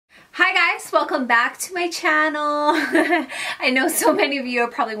Hi guys, welcome back to my channel. I know so many of you are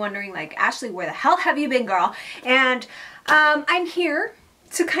probably wondering like, Ashley, where the hell have you been, girl? And I'm here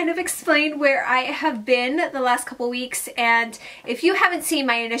to kind of explain where I have been the last couple weeks. And if you haven't seen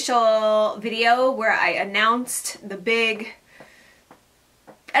my initial video where I announced the big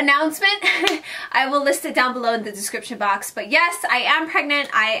announcement, I will list it down below in the description box. But yes, I am pregnant.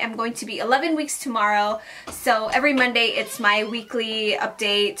 I am going to be 11 weeks tomorrow. So every Monday it's my weekly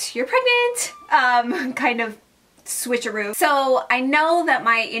update. You're pregnant, kind of switcheroo. So I know that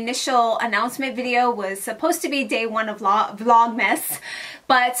my initial announcement video was supposed to be day one of Vlogmas,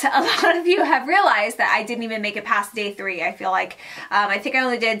 but a lot of you have realized that I didn't even make it past day 3. I feel like I think I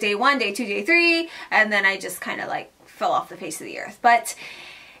only did day 1, day 2, day 3, and then I just kind of like fell off the face of the earth. But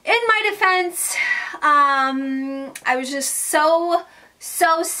in my defense, I was just so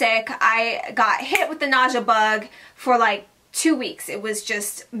sick. I got hit with the nausea bug for like 2 weeks. It was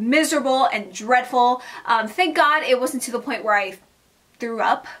just miserable and dreadful. Thank God it wasn't to the point where I threw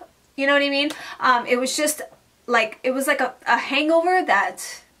up. You know what I mean? It was just like, it was like a hangover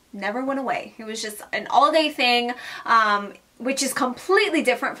that never went away. It was just an all-day thing. Which is completely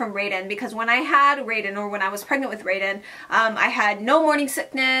different from Raiden, because when I had Raiden, or when I was pregnant with Raiden, I had no morning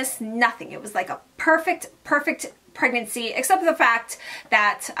sickness, nothing. It was like a perfect pregnancy, except for the fact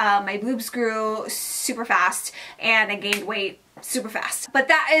that my boobs grew super fast and I gained weight super fast. But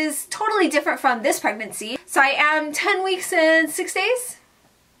that is totally different from this pregnancy. So I am 10 weeks and 6 days?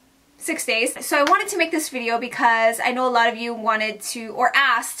 6 days. So I wanted to make this video because I know a lot of you wanted to, or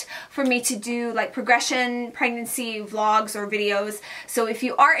asked for me to do like progression pregnancy vlogs or videos. So if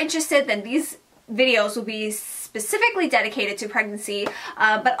you are interested, then these videos will be specifically dedicated to pregnancy,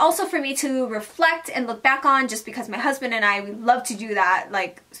 but also for me to reflect and look back on, just because my husband and I, we love to do that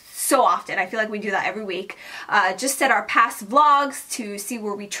like so often. I feel like we do that every week. Just at our past vlogs to see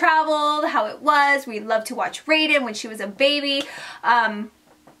where we traveled, how it was. We love to watch Raiden when she was a baby.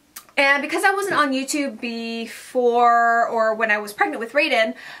 And because I wasn't on YouTube before, or when I was pregnant with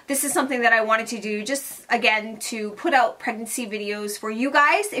Raiden, this is something that I wanted to do, just again to put out pregnancy videos for you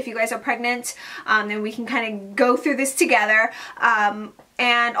guys. If you guys are pregnant, then we can kind of go through this together.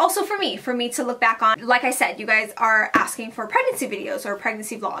 And also for me to look back on. Like I said, you guys are asking for pregnancy videos or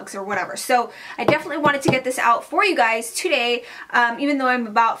pregnancy vlogs or whatever. So I definitely wanted to get this out for you guys today, even though I'm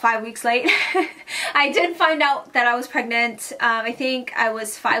about 5 weeks late. I did find out that I was pregnant, I think I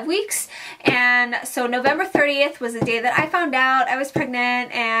was 5 weeks. And so November 30th was the day that I found out I was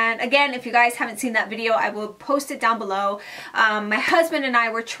pregnant. And again, if you guys haven't seen that video, I will post it down below. My husband and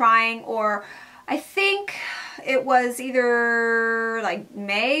I were trying, or I think it was either like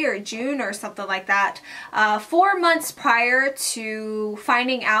May or June or something like that. 4 months prior to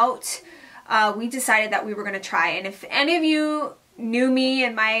finding out, we decided that we were going to try. And if any of you knew me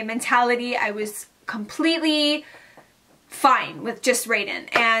and my mentality, I was completely fine with just Raiden.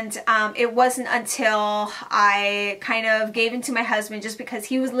 And it wasn't until I kind of gave in to my husband, just because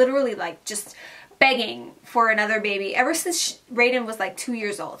he was literally like just begging for another baby ever since Raiden was like 2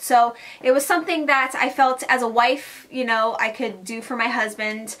 years old. So it was something that I felt as a wife, you know, I could do for my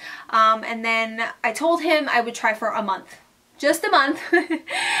husband. And then I told him I would try for a month. Just a month.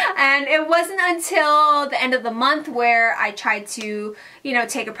 And it wasn't until the end of the month where I tried to, you know,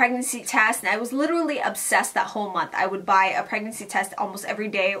 take a pregnancy test. And I was literally obsessed that whole month. I would buy a pregnancy test almost every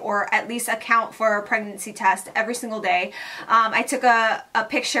day, or at least account for a pregnancy test every single day. I took a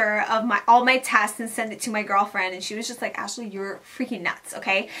picture of all my tests and sent it to my girlfriend, and she was just like, Ashley, you're freaking nuts,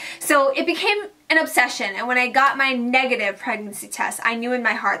 okay? So it became an obsession. And when I got my negative pregnancy test, I knew in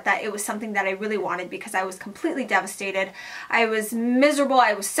my heart that it was something that I really wanted, because I was completely devastated. I was miserable.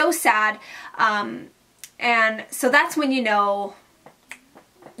 I was so sad. And so that's when you know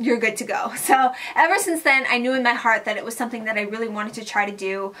you're good to go. So ever since then, I knew in my heart that it was something that I really wanted to try to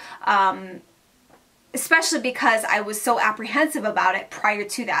do. Especially because I was so apprehensive about it prior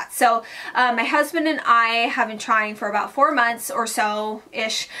to that. So my husband and I have been trying for about 4 months or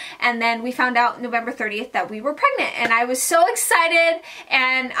so-ish, and then we found out November 30th that we were pregnant, and I was so excited,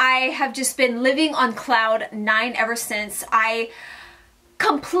 and I have just been living on cloud 9 ever since. I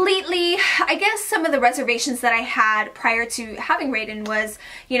completely, I guess some of the reservations that I had prior to having Raiden was,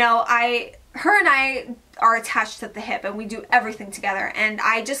 you know, her and I are attached at the hip, and we do everything together, and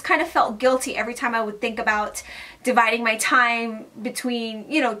I just kind of felt guilty every time I would think about dividing my time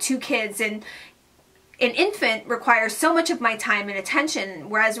between, you know, 2 kids. And an infant requires so much of my time and attention,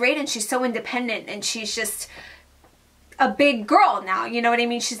 whereas Raiden, she's so independent, and she's just a big girl now, you know what I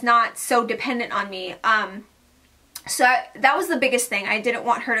mean? She's not so dependent on me. So that was the biggest thing. I didn't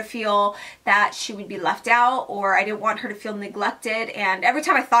want her to feel that she would be left out, or I didn't want her to feel neglected. And every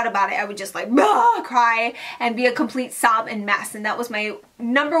time I thought about it, I would just like cry and be a complete sob and mess. And that was my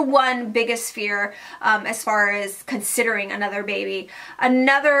 #1 biggest fear as far as considering another baby.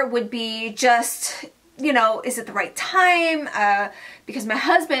 Another would be just, you know, is it the right time? Because my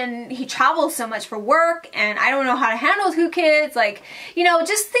husband, he travels so much for work, and I don't know how to handle 2 kids, like, you know,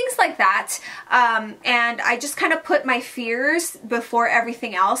 just things like that. And I just kind of put my fears before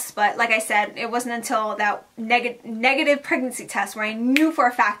everything else. But like I said, it wasn't until that negative pregnancy test where I knew for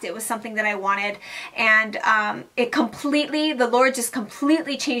a fact it was something that I wanted. And the Lord just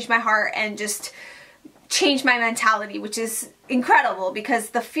completely changed my heart and just changed my mentality, which is incredible, because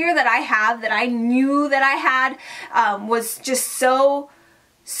the fear that I have, that I knew that I had, was just so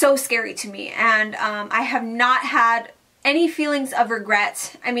scary to me. And I have not had any feelings of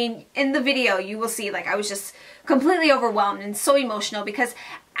regret. I mean, in the video you will see, like, I was just completely overwhelmed and so emotional, because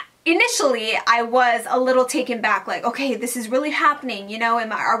initially I was a little taken back, like, okay, this is really happening, you know,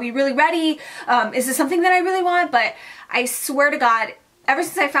 are we really ready? Is this something that I really want? But I swear to God, ever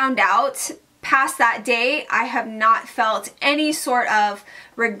since I found out, past that day, I have not felt any sort of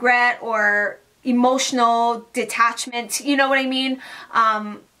regret or emotional detachment, you know what I mean?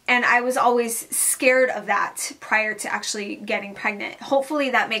 And I was always scared of that prior to actually getting pregnant. Hopefully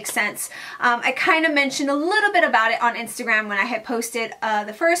that makes sense. I kind of mentioned a little bit about it on Instagram when I had posted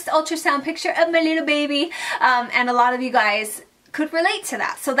the first ultrasound picture of my little baby, and a lot of you guys could relate to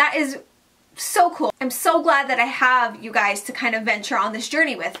that. So that is so cool. I'm so glad that I have you guys to kind of venture on this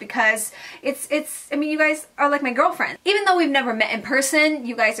journey with, because I mean, you guys are like my girlfriend. Even though we've never met in person,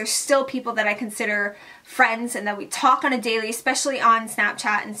 you guys are still people that I consider friends, and that we talk on a daily, especially on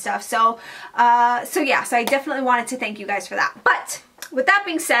Snapchat and stuff. So yeah, so I definitely wanted to thank you guys for that. But with that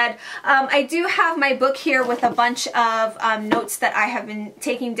being said, I do have my book here with a bunch of notes that I have been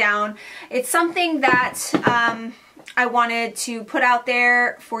taking down. It's something that I wanted to put out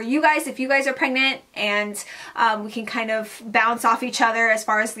there for you guys if you guys are pregnant, and we can kind of bounce off each other as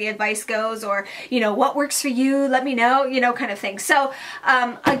far as the advice goes, or, you know, what works for you, let me know, you know, kind of thing. So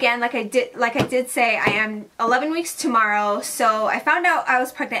again, like I did say, I am 11 weeks tomorrow. So I found out I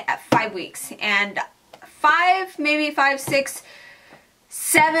was pregnant at 5 weeks, and 5, maybe 5, 6,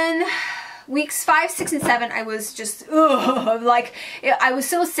 7 weeks, 5, 6, and 7, I was just like, I was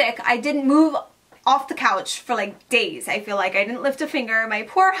so sick. I didn't move off the couch for like days. I feel like I didn't lift a finger. My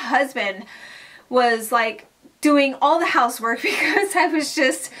poor husband was like doing all the housework because I was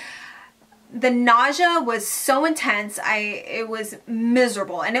just, the nausea was so intense. It was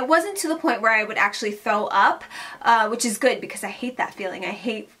miserable, and it wasn't to the point where I would actually throw up, which is good, because I hate that feeling. I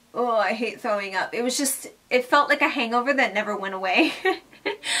hate throwing up. It was just, it felt like a hangover that never went away.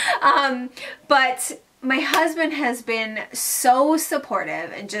 But my husband has been so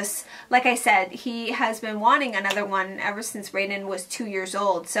supportive, and just like I said, he has been wanting another one ever since Raiden was 2 years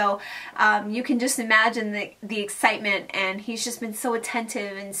old. So you can just imagine the excitement, and he's just been so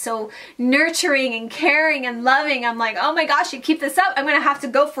attentive and so nurturing and caring and loving. I'm like, oh my gosh, you keep this up, I'm gonna have to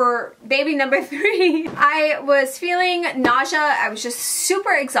go for baby number 3. I was feeling nausea. I was just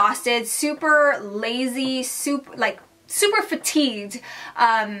super exhausted, super lazy, super fatigued.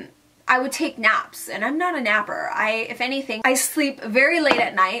 I would take naps, and I'm not a napper. If anything, I sleep very late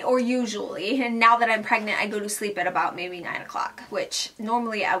at night, or usually, and now that I'm pregnant, I go to sleep at about maybe 9 o'clock, which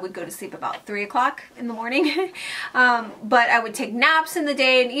normally I would go to sleep about 3 o'clock in the morning. But I would take naps in the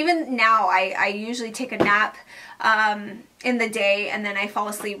day, and even now I usually take a nap in the day, and then I fall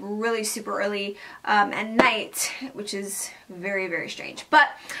asleep really super early at night, which is very, very strange. But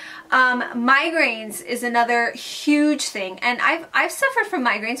migraines is another huge thing, and I've suffered from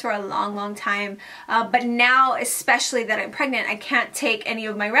migraines for a long time, but now, especially that I'm pregnant, I can't take any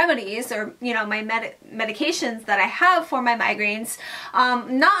of my remedies, or, you know, my medications that I have for my migraines.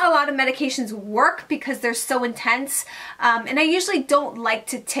 Not a lot of medications work because they're so intense, and I usually don't like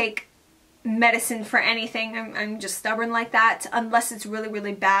to take medicine for anything. I'm just stubborn like that, unless it's really,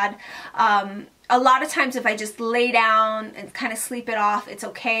 really bad. A lot of times if I just lay down and kind of sleep it off, it's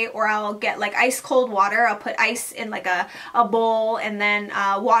okay. Or I'll get like ice cold water. I'll put ice in like a bowl, and then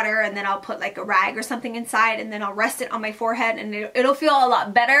water, and then I'll put like a rag or something inside, and then I'll rest it on my forehead, and it'll feel a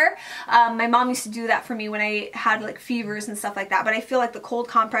lot better. My mom used to do that for me when I had like fevers and stuff like that, but I feel like the cold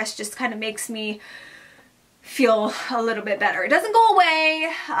compress just kind of makes me feel a little bit better. It doesn't go away.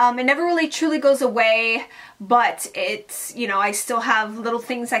 It never really truly goes away, but it's, you know, I still have little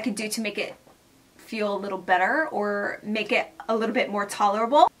things I could do to make it feel a little better, or make it a little bit more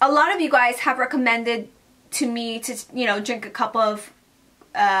tolerable. A lot of you guys have recommended to me to, you know, drink a cup of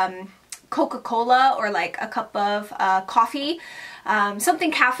Coca-Cola or like a cup of coffee,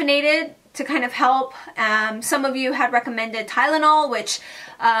 something caffeinated to kind of help. Some of you had recommended Tylenol, which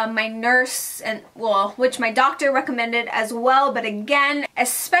my nurse which my doctor recommended as well. But again,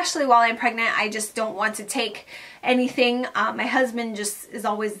 especially while I'm pregnant, I just don't want to take anything. My husband just is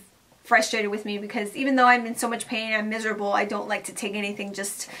always frustrated with me because even though I'm in so much pain, I'm miserable, I don't like to take anything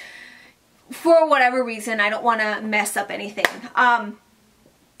just for whatever reason. I don't want to mess up anything.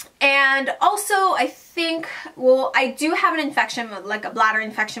 And also I think, well, I do have an infection, like a bladder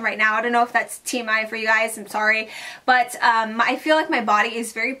infection right now. I don't know if that's TMI for you guys, I'm sorry. But I feel like my body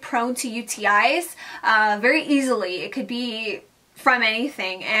is very prone to UTIs very easily. It could be from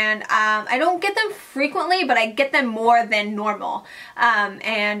anything, and I don't get them frequently, but I get them more than normal.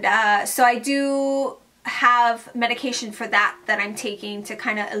 So I do have medication for that I'm taking to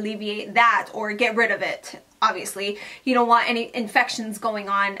kind of alleviate that or get rid of it. Obviously, you don't want any infections going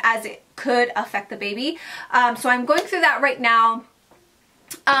on as it could affect the baby. So I'm going through that right now.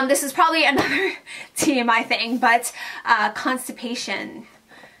 This is probably another TMI thing, but constipation.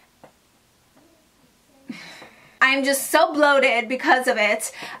 I'm just so bloated because of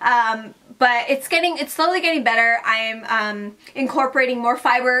it, but it's slowly getting better. I'm incorporating more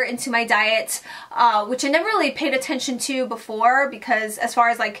fiber into my diet, which I never really paid attention to before, because as far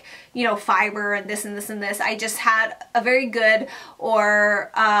as like, you know, fiber and this and this and this, I just had a very good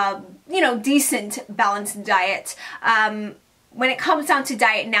or, you know, decent balanced diet. When it comes down to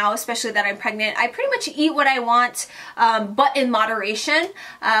diet now, especially that I'm pregnant, I pretty much eat what I want, but in moderation,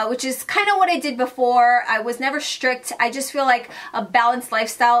 which is kind of what I did before. I was never strict. I just feel like a balanced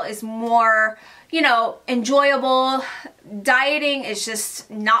lifestyle is more, you know, enjoyable. Dieting is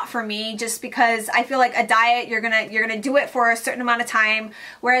just not for me, just because I feel like a diet, you're gonna do it for a certain amount of time,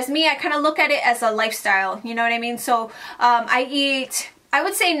 whereas me, I kind of look at it as a lifestyle, you know what I mean? So I eat, I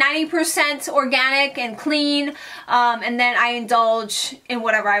would say 90% organic and clean, and then I indulge in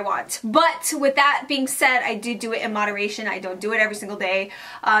whatever I want. But with that being said, I do it in moderation. I don't do it every single day,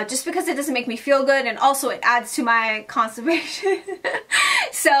 just because it doesn't make me feel good, and also it adds to my constipation.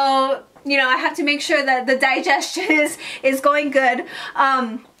 So, you know, I have to make sure that the digestion is going good.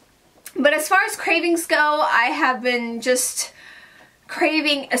 But as far as cravings go, I have been just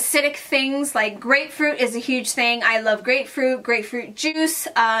craving acidic things. Like grapefruit is a huge thing. I love grapefruit juice,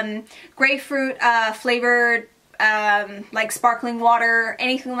 grapefruit flavored like sparkling water,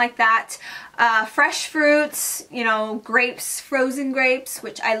 anything like that. Fresh fruits, you know, grapes, frozen grapes,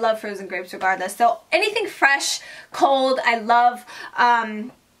 which I love frozen grapes regardless. So anything fresh, cold, I love,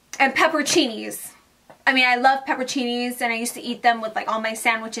 and pepperoncinis. I mean, I love pepperoncinis, and I used to eat them with like all my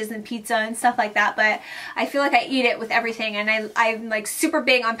sandwiches and pizza and stuff like that, but I feel like I eat it with everything, and I'm like super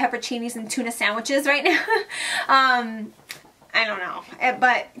big on pepperoncinis and tuna sandwiches right now. I don't know,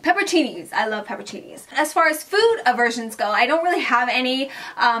 but pepperoncinis, I love pepperoncinis. As far as food aversions go, I don't really have any.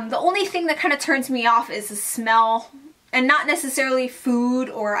 The only thing that kind of turns me off is the smell. And not necessarily food,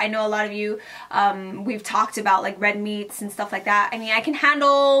 or I know a lot of you, we've talked about like red meats and stuff like that. I mean, I can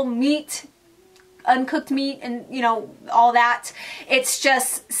handle meat, uncooked meat, and you know, all that. It's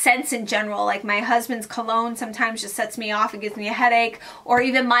just scents in general. Like my husband's cologne sometimes just sets me off. It gives me a headache, or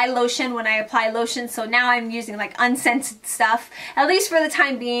even my lotion when I apply lotion. So now I'm using like unscented stuff, at least for the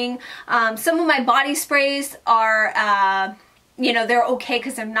time being. Some of my body sprays are you know, they're okay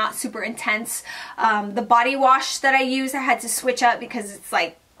because they're not super intense. The body wash that I use, I had to switch up because it's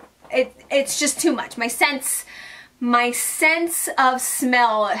like it's just too much. My sense of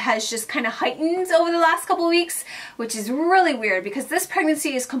smell has just kind of heightened over the last couple of weeks, which is really weird because this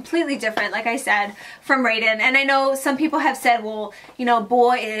pregnancy is completely different, like I said, from Raiden. And I know some people have said, well, you know,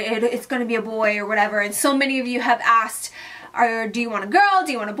 boy, it's going to be a boy or whatever. And so many of you have asked, do you want a girl?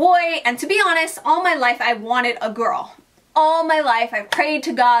 Do you want a boy? And to be honest, all my life I wanted a girl. All my life I've prayed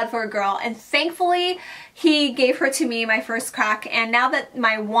to God for a girl, and thankfully He gave her to me my first crack. And now that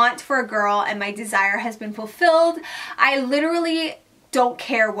my want for a girl and my desire has been fulfilled, I literally don't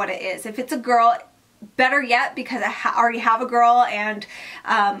care what it is. If it's a girl, better yet, because I already have a girl, and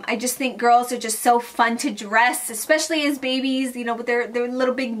I just think girls are just so fun to dress, especially as babies, you know, with their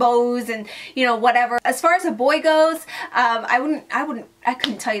little big bows and, you know, whatever. As far as a boy goes, I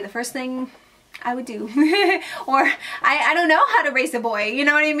couldn't tell you the first thing I would do. Or I don't know how to raise a boy, you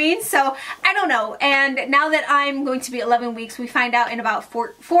know what I mean? So I don't know. And now that I'm going to be 11 weeks, we find out in about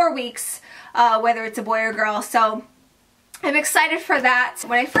four weeks whether it's a boy or girl. So I'm excited for that.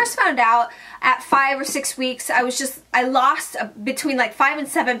 When I first found out at 5 or 6 weeks, I lost between like 5 and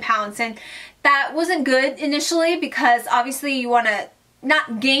 7 pounds, and that wasn't good initially because obviously you want to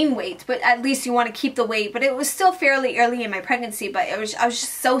not gain weight, but at least you want to keep the weight. But it was still fairly early in my pregnancy, but I was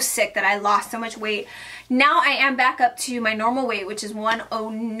just so sick that I lost so much weight. Now I am back up to my normal weight, which is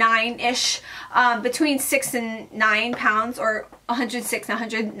 109-ish, between 6 and 9 pounds, or 106 and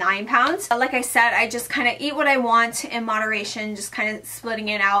 109 pounds. Like I said, I just kind of eat what I want in moderation, just kind of splitting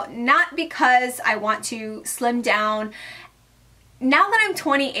it out. Not because I want to slim down. Now that I'm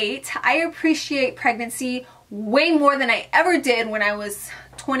 28, I appreciate pregnancy way more than I ever did when I was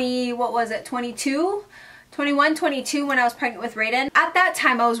 20, what was it, 22? 21, 22 when I was pregnant with Raiden. At that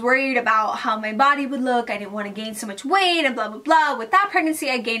time I was worried about how my body would look. I didn't want to gain so much weight and blah blah blah. With that pregnancy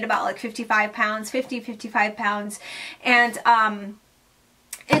I gained about like 55 pounds, 55 pounds. And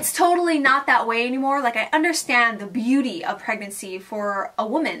it's totally not that way anymore. Like, I understand the beauty of pregnancy for a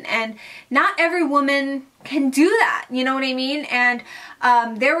woman, and not every woman can do that, you know what I mean? And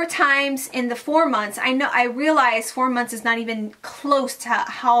there were times in the 4 months, I realize 4 months is not even close to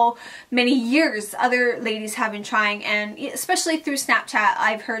how many years other ladies have been trying, and especially through Snapchat,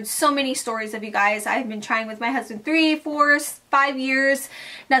 I've heard so many stories of you guys. I've been trying with my husband 3, 4, 5 years,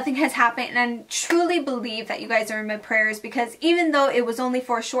 nothing has happened, and I truly believe that you guys are in my prayers, because even though it was only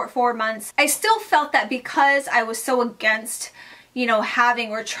for a short 4 months, I still felt that because I was so against, you know, having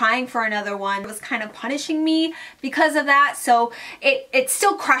or trying for another one, it was kind of punishing me because of that. So it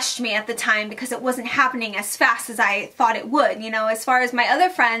still crushed me at the time because it wasn't happening as fast as I thought it would. You know, as far as my other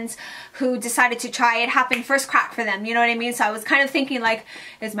friends who decided to try, it happened first crack for them, you know what I mean? So I was kind of thinking like,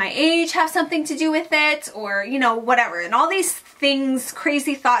 does my age have something to do with it, or, you know, whatever. And all these things,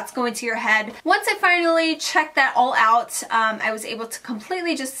 crazy thoughts go into your head. Once I finally checked that all out, I was able to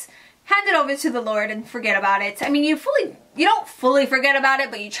completely just hand it over to the Lord and forget about it. I mean, you don't fully forget about it,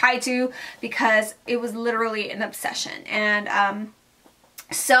 but you try to, because it was literally an obsession. And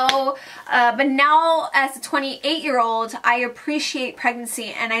but now as a 28-year-old, I appreciate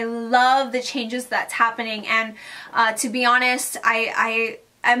pregnancy and I love the changes that's happening. And to be honest,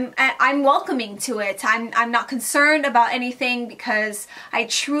 I'm welcoming to it. I'm not concerned about anything, because I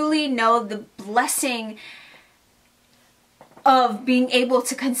truly know the blessing of being able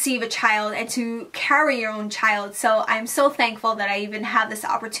to conceive a child and to carry your own child. So I'm so thankful that I even have this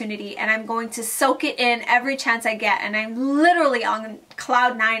opportunity, and I'm going to soak it in every chance I get. And I'm literally on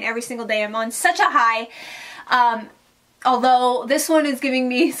cloud 9 every single day. I'm on such a high. Although this one is giving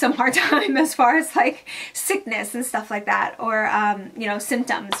me some hard time as far as like sickness and stuff like that, or you know,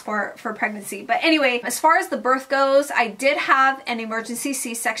 symptoms for pregnancy. But anyway, as far as the birth goes, I did have an emergency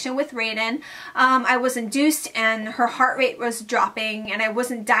C-section with Raiden. I was induced and her heart rate was dropping and I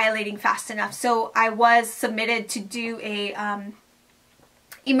wasn't dilating fast enough, so I was submitted to do a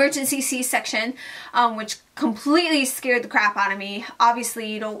emergency C-section, which completely scared the crap out of me.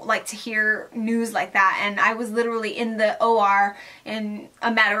 Obviously, you don't like to hear news like that, and I was literally in the OR in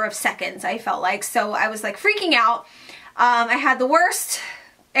a matter of seconds, I felt like. So I was like freaking out. I had the worst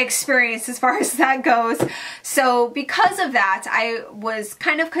experience as far as that goes. So because of that, I was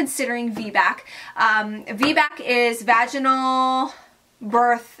kind of considering VBAC. VBAC is vaginal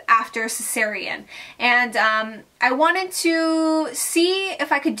birth after cesarean, and I wanted to see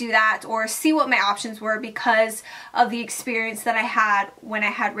if I could do that, or see what my options were, because of the experience that I had when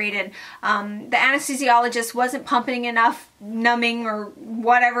I had Raiden. The anesthesiologist wasn't pumping enough numbing or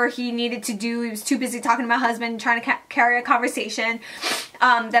whatever he needed to do. He was too busy talking to my husband, trying to carry a conversation,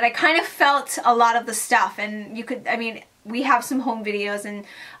 that I kind of felt a lot of the stuff. And you could, I mean, we have some home videos, and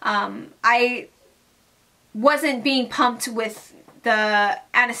I wasn't being pumped with the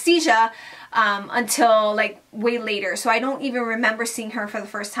anesthesia until like way later. So I don't even remember seeing her for the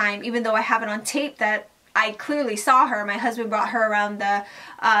first time, even though I have it on tape that I clearly saw her. My husband brought her around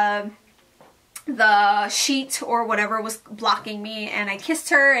the sheet or whatever was blocking me, and I kissed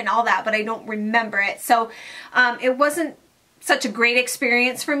her and all that, but I don't remember it. So it wasn't such a great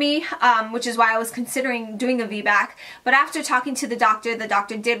experience for me, which is why I was considering doing a VBAC. But after talking to the doctor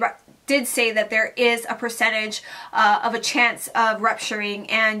did say that there is a percentage of a chance of rupturing,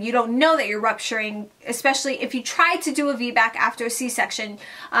 and you don't know that you're rupturing, especially if you try to do a VBAC after a C-section,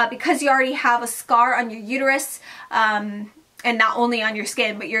 because you already have a scar on your uterus, and not only on your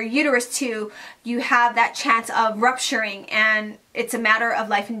skin, but your uterus too. You have that chance of rupturing, and it's a matter of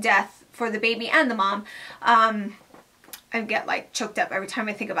life and death for the baby and the mom. I get like choked up every time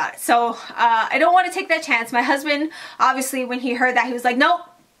I think about it. So I don't want to take that chance. My husband, obviously, when he heard that, he was like, nope,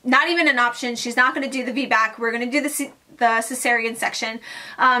 not even an option. She's not going to do the VBAC. We're going to do the cesarean section.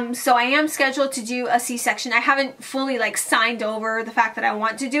 So I am scheduled to do a C-section. I haven't fully like signed over the fact that I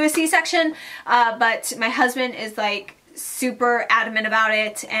want to do a C-section, but my husband is like super adamant about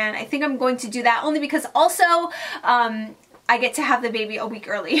it, and I think I'm going to do that, only because also I get to have the baby a week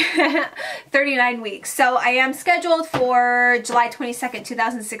early, 39 weeks. So I am scheduled for July 22nd,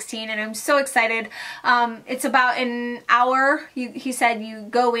 2016, and I'm so excited. It's about an hour. He said you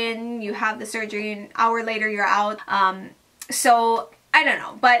go in, you have the surgery, an hour later you're out. So I don't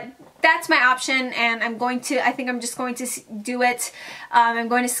know, but that's my option, and I think I'm just going to do it. I'm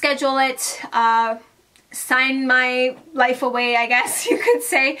going to schedule it, sign my life away, I guess you could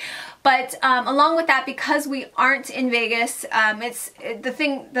say. But along with that, because we aren't in Vegas, it's the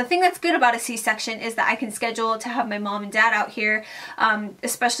thing that's good about a C-section is that I can schedule to have my mom and dad out here,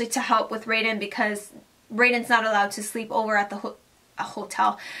 especially to help with Raiden, because Raiden's not allowed to sleep over at the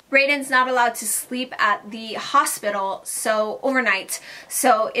hotel. Raiden's not allowed to sleep at the hospital, so overnight.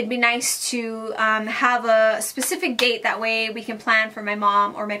 So it'd be nice to have a specific date, that way we can plan for my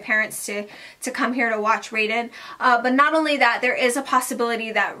mom or my parents to come here to watch Raiden. But not only that, there is a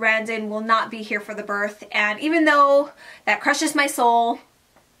possibility that Randon will not be here for the birth, and even though that crushes my soul,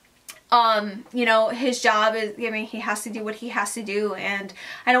 you know, his job is, I mean, he has to do what he has to do, and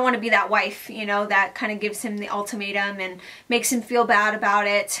I don't want to be that wife, you know, that kind of gives him the ultimatum and makes him feel bad about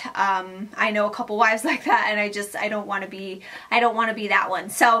it. I know a couple wives like that, and I don't want to be that one.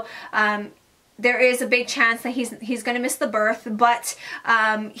 So, there is a big chance that he's going to miss the birth, but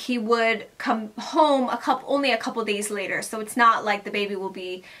he would come home only a couple days later. So it's not like the baby will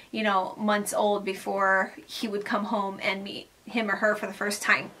be, you know, months old before he would come home and meet him or her for the first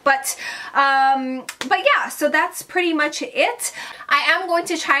time. But yeah, so that's pretty much it. I am going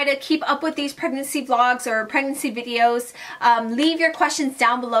to try to keep up with these pregnancy vlogs or pregnancy videos. Leave your questions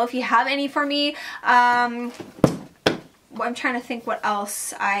down below if you have any for me. I'm trying to think what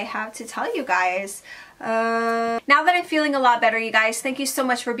else I have to tell you guys. Now that I'm feeling a lot better, you guys, thank you so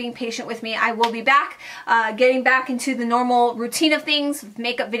much for being patient with me. I will be back, getting back into the normal routine of things, with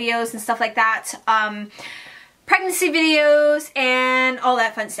makeup videos and stuff like that. Pregnancy videos and all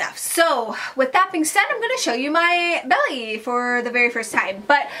that fun stuff. So with that being said, I'm going to show you my belly for the very first time.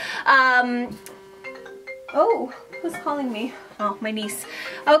 But oh, who's calling me? Oh, my niece.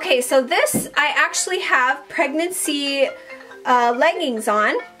 Okay, so this, I actually have pregnancy leggings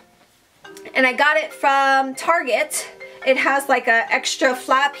on, and I got it from Target. It has like a extra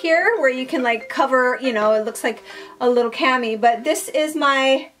flap here where you can like cover, you know, it looks like a little cami, but this is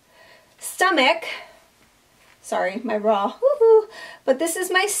my stomach. Sorry, my bra. Woohoo! But this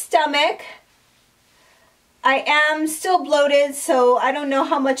is my stomach. I am still bloated, so I don't know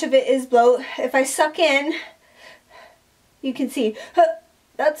how much of it is bloat. If I suck in, you can see.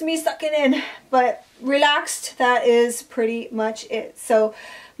 That's me sucking in. But relaxed, that is pretty much it. So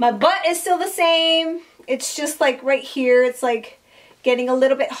my butt is still the same. It's just like right here, it's like getting a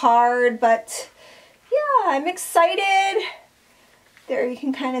little bit hard, but yeah, I'm excited. There you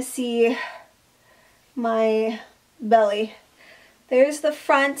can kind of see my belly. There's the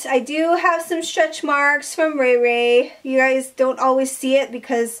front. I do have some stretch marks from Ray Ray. You guys don't always see it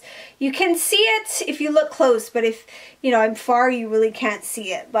because you can see it if you look close, but if, you know, I'm far, you really can't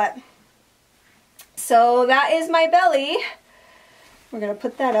see it. But so that is my belly. We're gonna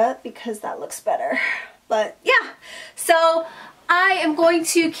put that up because that looks better. But yeah, so I am going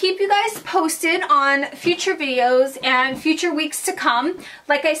to keep you guys posted on future videos and future weeks to come.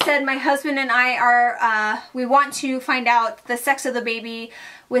 Like I said, my husband and I are, we want to find out the sex of the baby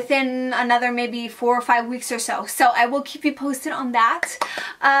within another maybe 4 or 5 weeks or so. So I will keep you posted on that.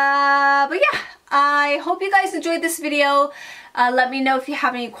 But yeah, I hope you guys enjoyed this video. Let me know if you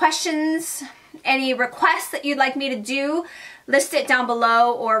have any questions, any requests that you'd like me to do. List it down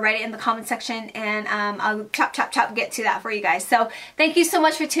below or write it in the comment section, and I'll chop get to that for you guys. So thank you so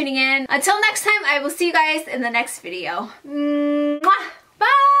much for tuning in. Until next time, I will see you guys in the next video. Mwah!